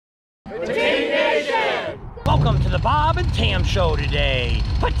Nation! Welcome to the Bob and Tam Show today.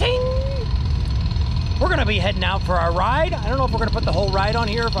 Pa-ting! We're going to be heading out for our ride. I don't know if we're going to put the whole ride on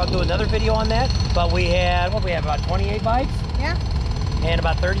here, if I'll do another video on that. But we had, what we have, about 28 bikes? Yeah. And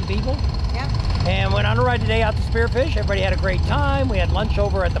about 30 people? Yeah. And went on a ride today out to Spearfish. Everybody had a great time. We had lunch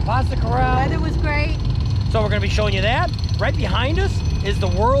over at the Pasta Corral. Weather was great. So we're going to be showing you that. Right behind us is the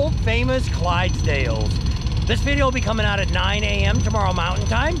world famous Clydesdales. This video will be coming out at 9 a.m. tomorrow Mountain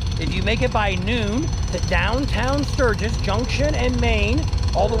Time. If you make it by noon to downtown Sturgis Junction and Main,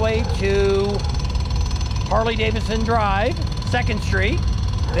 all the way to Harley-Davidson Drive, 2nd Street,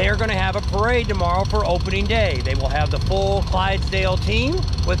 they are going to have a parade tomorrow for opening day. They will have the full Clydesdale team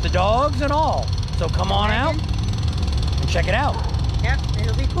with the dogs and all. So come on out and check it out. Yep,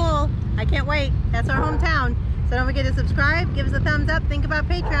 it'll be cool. I can't wait. That's our hometown. So don't forget to subscribe, give us a thumbs up, think about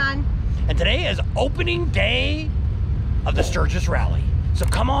Patreon. And today is opening day of the Sturgis Rally. So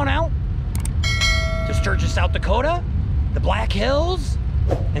come on out to Sturgis, South Dakota, the Black Hills,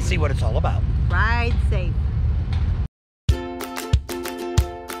 and see what it's all about. Ride safe.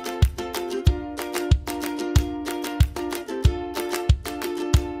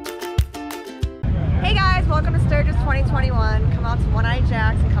 Hey guys, welcome to Sturgis 2021. Come out to One Eye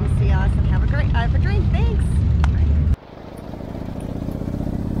Jack's and come see us and have a drink. Thanks.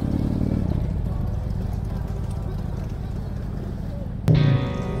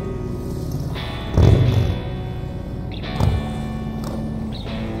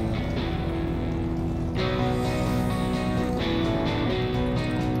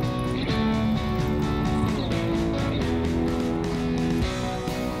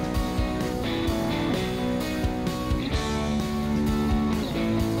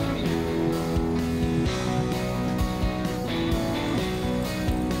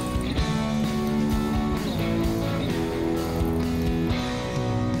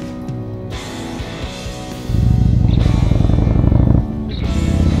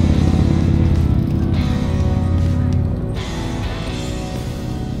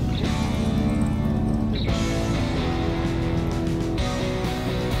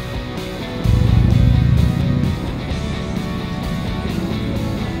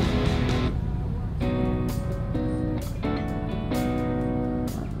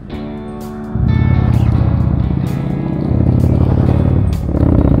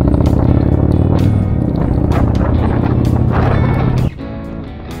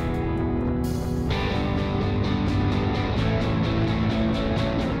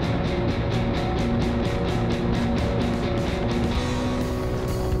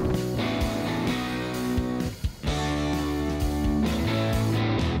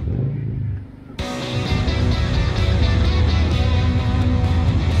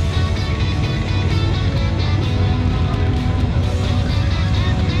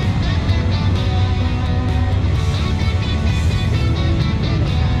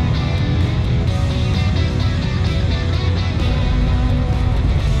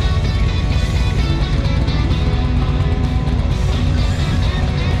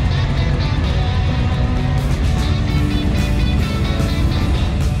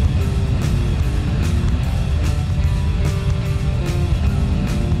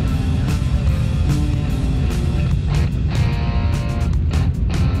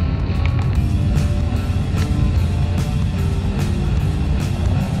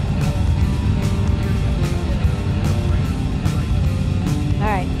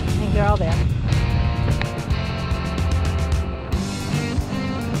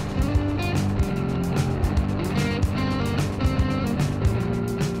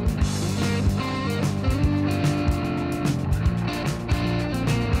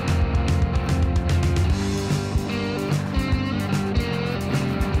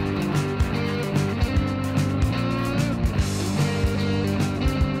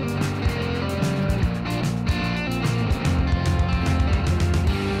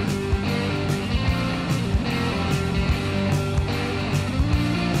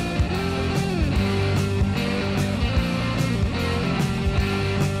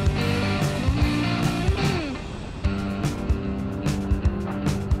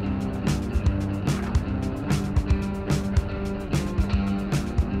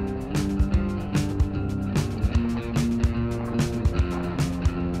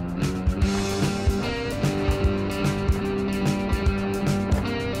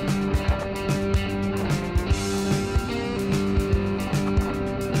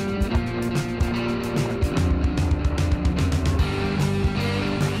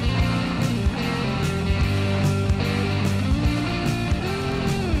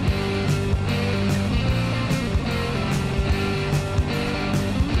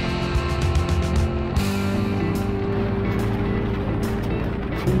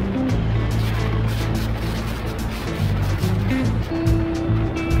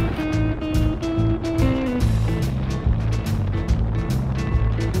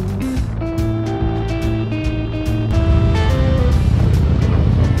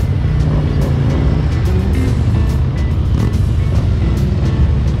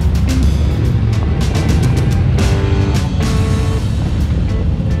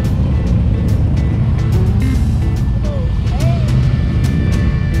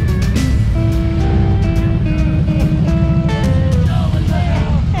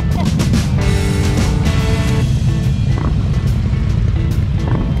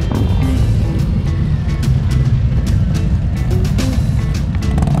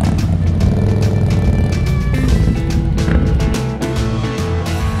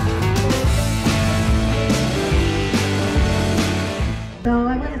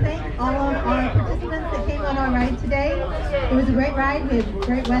 thank all of our participants that came on our ride today. It was a great ride. We had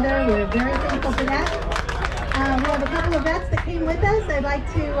great weather. We were very thankful for that. We have a couple of vets that came with us. I'd like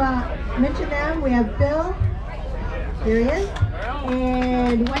to mention them. We have Bill. There he is.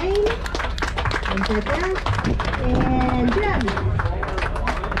 And Wayne. And right there. And Jim.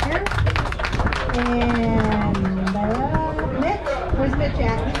 Here. And Mitch. Where's Mitch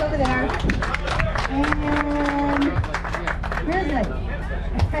at? He's over there. And Grizzly.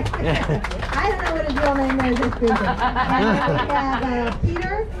 I don't know what his real name is. It's Grizzly. And then we have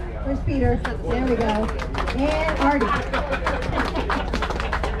Peter. Where's Peter? There we go. And Artie.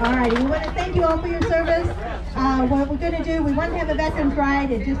 All righty. We want to thank you all for your service. What we're going to do, we want to have a veterans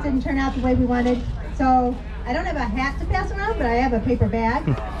ride. It just didn't turn out the way we wanted. So I don't have a hat to pass around, but I have a paper bag.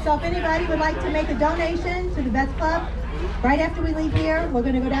 So if anybody would like to make a donation to the Vets Club, right after we leave here, we're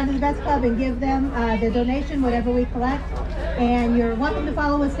going to go down to the Vets Club and give them their donation, whatever we collect. And you're welcome to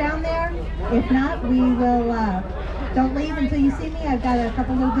follow us down there. If not, we will, don't leave until you see me. I've got a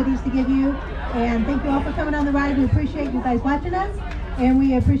couple little goodies to give you. And thank you all for coming on the ride. We appreciate you guys watching us. And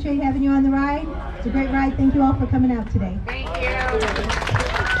we appreciate having you on the ride. It's a great ride. Thank you all for coming out today. Thank you.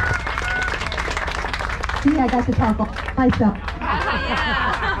 See, I got to talk all myself.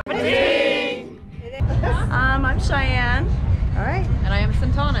 I'm Cheyenne. All right. And I am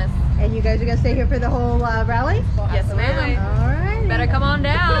Santonis. And you guys are going to stay here for the whole rally? Yes, ma'am. All right. Better come on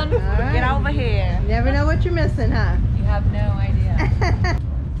down. Right. Get over here. You never know what you're missing, huh? You have no idea.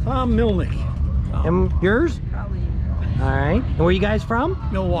 Tom Milnick, And yours? All right. And where are you guys from?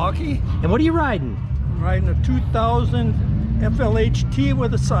 Milwaukee. And what are you riding? I'm riding a 2000 FLHT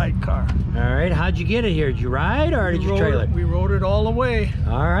with a sidecar. All right. How'd you get it here? Did you ride or did you trailer? We rode it all the way.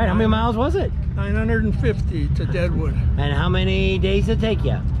 All right. How many miles was it? 950 to Deadwood. And how many days did it take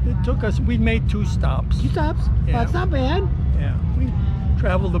you? It took us, we made 2 stops. 2 stops? Yeah. Well, that's not bad. Yeah, we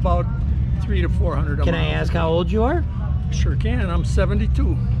traveled about 300 to 400 a Can mile. I ask how old you are? Sure can, I'm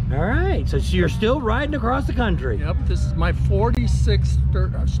 72. All right. So you're still riding across the country. Yep, this is my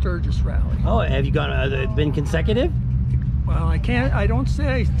 46th Sturgis Rally. Oh, have you been consecutive? Well, I don't say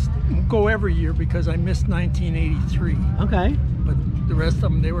I go every year because I missed 1983. Okay. But the rest of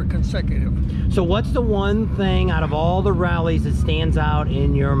them, they were consecutive. So what's the one thing out of all the rallies that stands out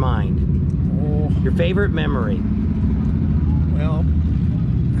in your mind? Oh, Your favorite memory? well,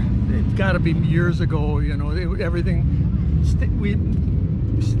 it's got to be years ago, you know, we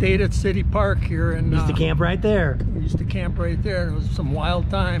stayed at City Park here and Used to camp right there. we used to camp right there, and it was some wild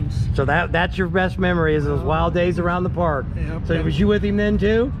times. So that's your best memory is those wild days around the park. Yep. So was you with him then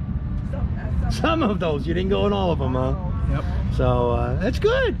too? Some of those. You didn't go in all of them, huh? Yep. So that's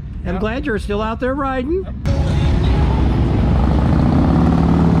good. I'm Yep. glad you're still out there riding.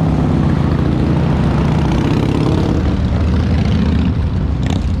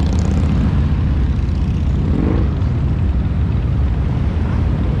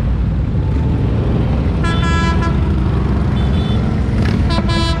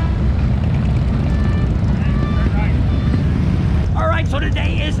 So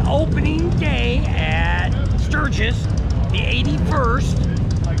today is opening day at Sturgis, the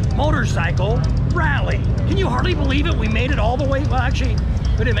 81st Motorcycle Rally. Can you hardly believe it? We made it all the way. Well, actually,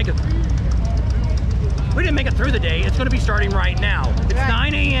 we didn't make it through the day. It's going to be starting right now. It's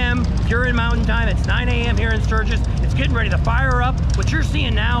 9 a.m. You're in Mountain Time. It's 9 a.m. here in Sturgis. It's getting ready to fire up. What you're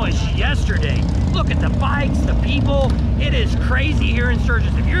seeing now is yesterday. Look at the bikes, the people. It is crazy here in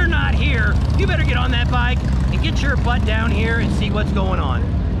Sturgis. If you're not here, you better get on that bike and get your butt down here and see what's going on.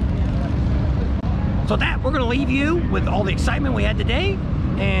 So we're gonna leave you with all the excitement we had today,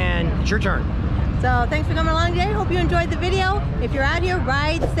 and it's your turn. So thanks for coming along today. Hope you enjoyed the video. If you're out here,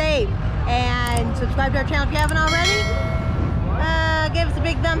 ride safe. And subscribe to our channel if you haven't already. Give us a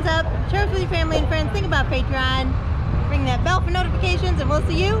big thumbs up. Share us with your family and friends. Think about Patreon. Ring that bell for notifications, and we'll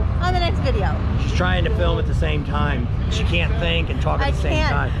see you on the next video. She's trying to film at the same time. She can't think and talk at the same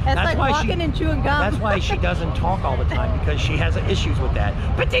time. That's like why walking and chewing gum. That's why she doesn't talk all the time, because she has issues with that.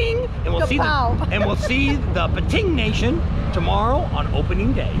 Pating! And we'll see the Pating Nation tomorrow on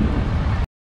opening day.